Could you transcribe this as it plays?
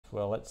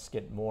Well, let's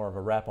get more of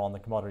a wrap on the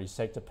commodity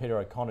sector. Peter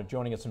O'Connor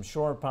joining us from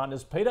Shaw and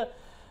Partners. Peter,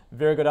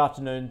 very good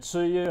afternoon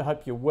to you.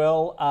 Hope you're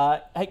well.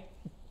 Hey,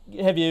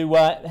 have you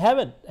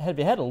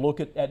had a look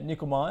at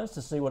Nickel Mines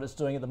to see what it's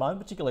doing at the moment,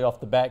 particularly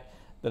off the back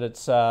that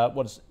it's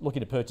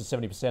looking to purchase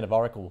 70% of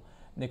Oracle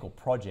Nickel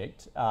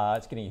project?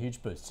 It's getting a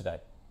huge boost today.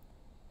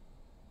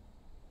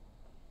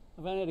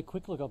 I've only had a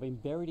quick look. I've been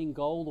buried in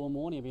gold all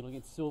morning. I've been looking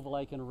at Silver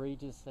Lake and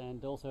Regis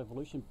and also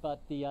Evolution. But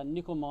the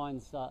Nickel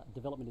Mines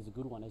development is a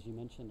good one, as you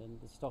mentioned,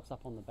 and the stock's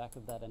up on the back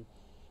of that. And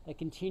they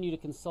continue to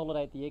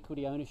consolidate the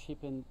equity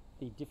ownership in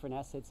the different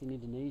assets in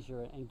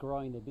Indonesia and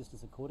growing their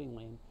business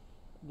accordingly. And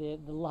they're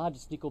the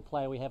largest nickel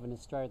player we have in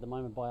Australia at the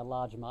moment by a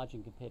large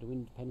margin compared to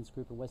Independence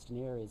Group in Western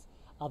areas.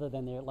 Other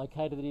than they're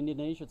located in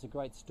Indonesia, it's a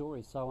great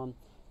story. So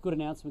good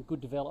announcement,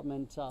 good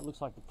development. Looks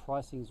like the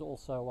pricing is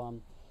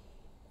also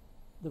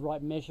the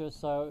right measure,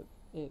 so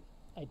it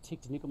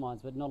ticked Nickel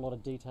Mines, but not a lot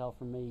of detail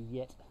from me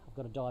yet. I've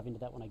got to dive into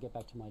that when I get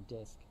back to my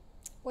desk.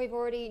 We've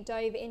already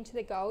dove into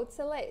the gold,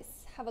 so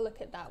let's have a look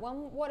at that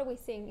one. What are we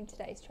seeing in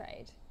today's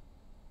trade?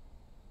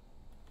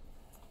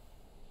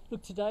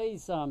 Look,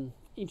 today's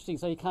interesting.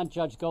 So you can't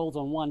judge gold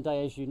on one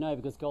day, as you know,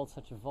 because gold's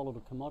such a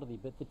volatile commodity,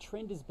 but the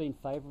trend has been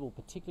favourable,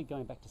 particularly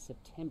going back to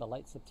September,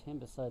 late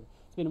September, so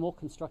it's been a more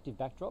constructive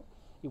backdrop.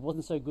 It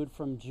wasn't so good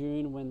from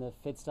June when the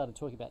Fed started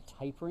talking about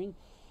tapering,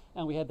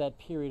 and we had that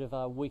period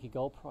of weaker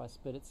gold price,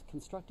 but it's a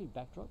constructive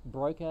backdrop.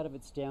 Broke out of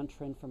its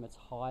downtrend from its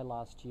high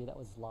last year. That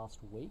was last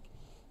week.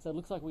 So it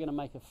looks like we're going to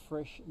make a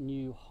fresh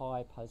new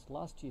high post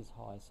last year's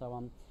high.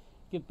 So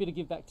a bit of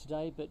give back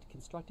today, but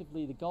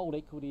constructively the gold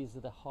equities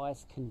are the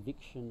highest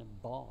conviction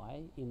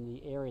buy in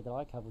the area that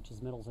I cover, which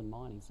is metals and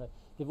mining. So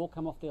they've all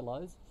come off their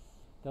lows.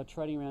 They were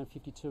trading around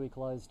 52-week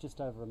lows just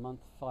over a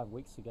month, 5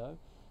 weeks ago.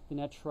 They're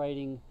now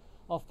trading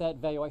off that.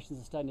 Valuations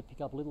are starting to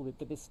pick up a little bit,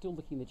 but they're still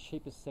looking the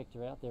cheapest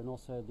sector out there and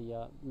also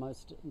the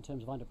most in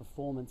terms of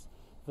underperformance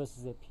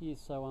versus their peers.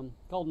 So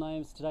gold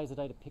names, today's a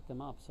day to pick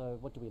them up. So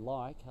what do we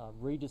like?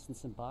 Regis and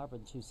St Barbara,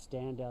 the two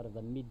stand out of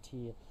the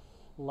mid-tier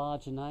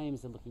larger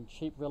names. They're looking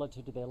cheap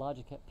relative to their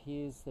larger cap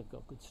peers. They've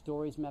got good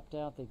stories mapped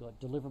out. They've got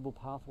deliverable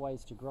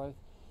pathways to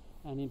growth.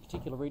 And in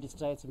particular, Regis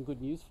today had some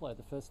good news flow.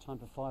 The first time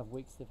for 5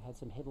 weeks they've had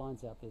some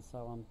headlines out there.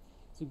 So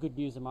some good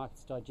news the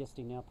market's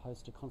digesting now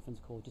post a conference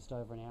call just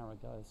over an hour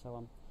ago.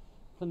 So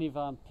plenty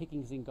of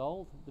pickings in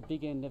gold. The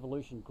Big End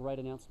Evolution, great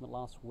announcement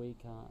last week.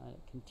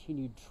 A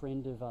continued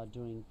trend of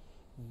doing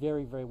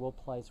very, very well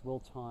placed,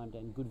 well timed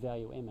and good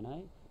value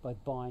M&A,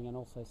 both buying and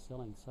also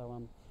selling.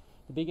 So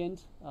the Big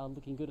End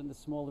looking good, and the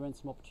smaller end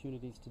some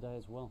opportunities today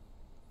as well.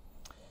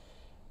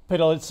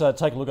 Peter, let's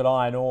take a look at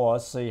iron ore,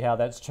 see how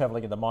that's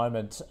travelling at the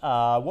moment.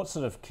 What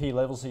sort of key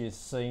levels are you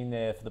seeing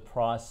there for the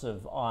price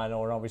of iron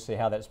ore, and obviously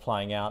how that's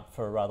playing out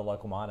for the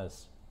local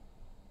miners?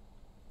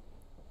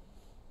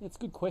 It's a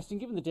good question.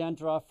 Given the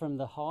downdraft from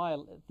the high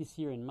this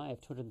year in May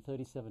of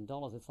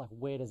 $237, it's like,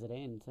 where does it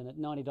end? And at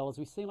 $90,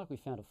 we seem like we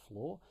found a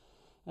floor.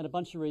 And a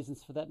bunch of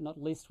reasons for that,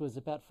 not least was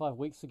about 5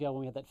 weeks ago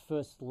when we had that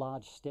first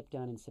large step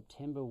down in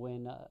September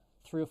when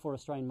 3 or 4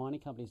 Australian mining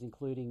companies,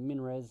 including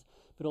MinRes,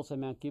 but also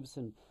Mount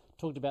Gibson,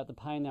 talked about the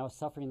pain they were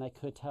suffering. They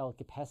curtailed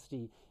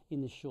capacity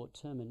in the short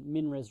term, and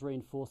MinRes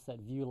reinforced that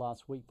view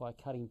last week by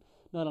cutting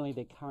not only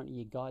their current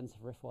year guidance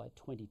for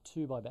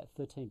FY22 by about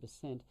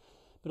 13%,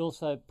 but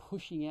also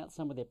pushing out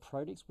some of their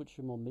projects which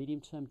are more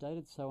medium term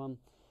dated. So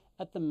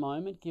at the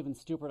moment, given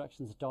steel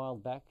production's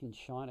dialed back in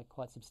China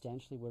quite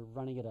substantially, we're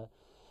running at a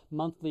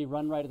monthly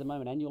run rate at the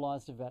moment,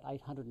 annualised of about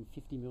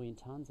 850 million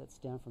tonnes. That's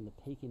down from the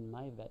peak in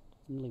May of about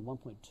nearly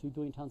 1.2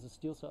 billion tonnes of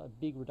steel, so a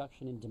big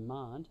reduction in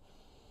demand.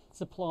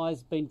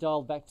 Supply's been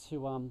dialed back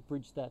to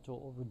bridge that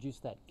or reduce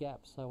that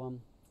gap. So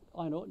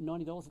iron ore,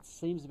 $90, it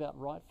seems about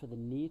right for the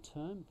near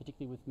term,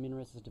 particularly with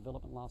MinRes'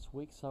 development last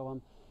week.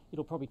 So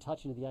it'll probably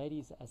touch into the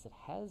 80s as it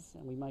has,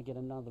 and we may get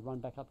another run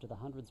back up to the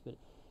hundreds, but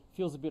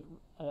feels a bit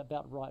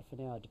about right for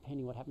now,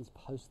 depending what happens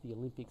post the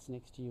Olympics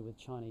next year with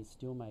Chinese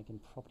steelmaking and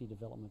property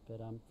development.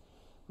 But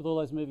with all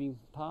those moving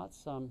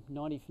parts,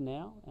 90 for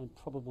now, and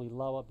probably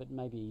lower, but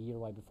maybe a year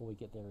away before we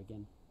get there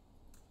again.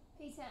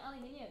 Peter,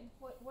 aluminium,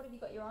 what have you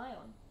got your eye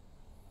on?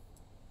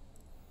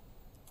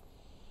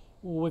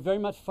 Well, we're very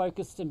much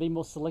focused and being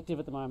more selective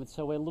at the moment.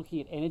 So we're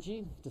looking at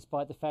energy,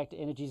 despite the fact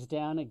energy is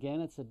down.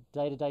 Again, it's a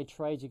day-to-day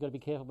trade. You've got to be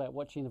careful about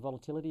watching the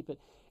volatility. But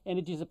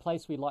energy is a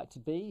place we like to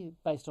be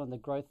based on the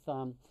growth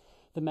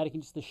thematic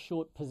and just the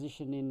short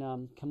position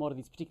in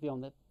commodities, particularly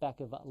on the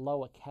back of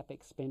lower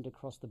capex spend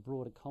across the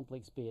broader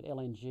complex, be it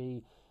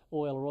LNG,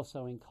 oil, or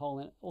also in coal,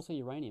 and also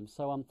uranium.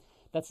 So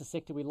that's the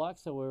sector we like.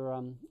 So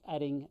we're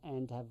adding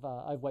and have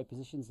overweight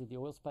positions in the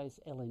oil space,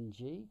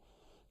 LNG.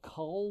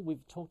 Coal,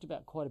 we've talked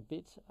about quite a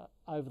bit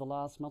over the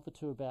last month or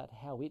two about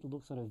how it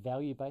looks on a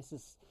value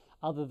basis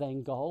other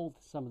than gold.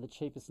 Some of the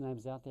cheapest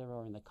names out there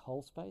are in the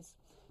coal space.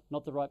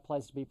 Not the right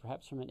place to be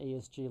perhaps from an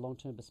ESG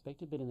long-term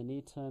perspective, but in the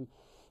near term,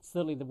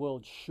 certainly the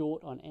world's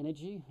short on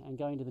energy, and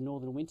going to the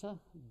northern winter,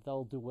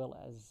 they'll do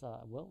well as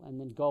well.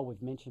 And then gold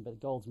we've mentioned, but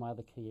gold's my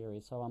other key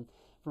area. So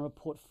from a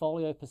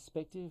portfolio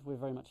perspective, we're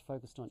very much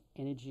focused on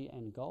energy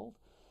and gold.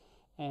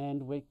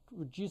 and we're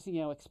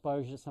reducing our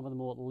exposure to some of the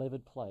more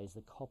levered plays,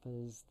 the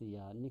coppers, the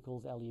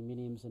nickels,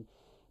 aluminiums, and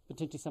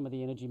potentially some of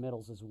the energy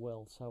metals as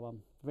well. So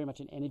very much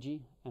an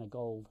energy and a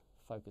gold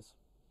focus.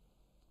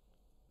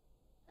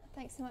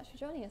 Thanks so much for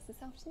joining us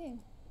this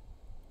afternoon.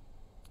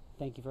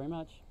 Thank you very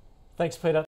much. Thanks, Peter.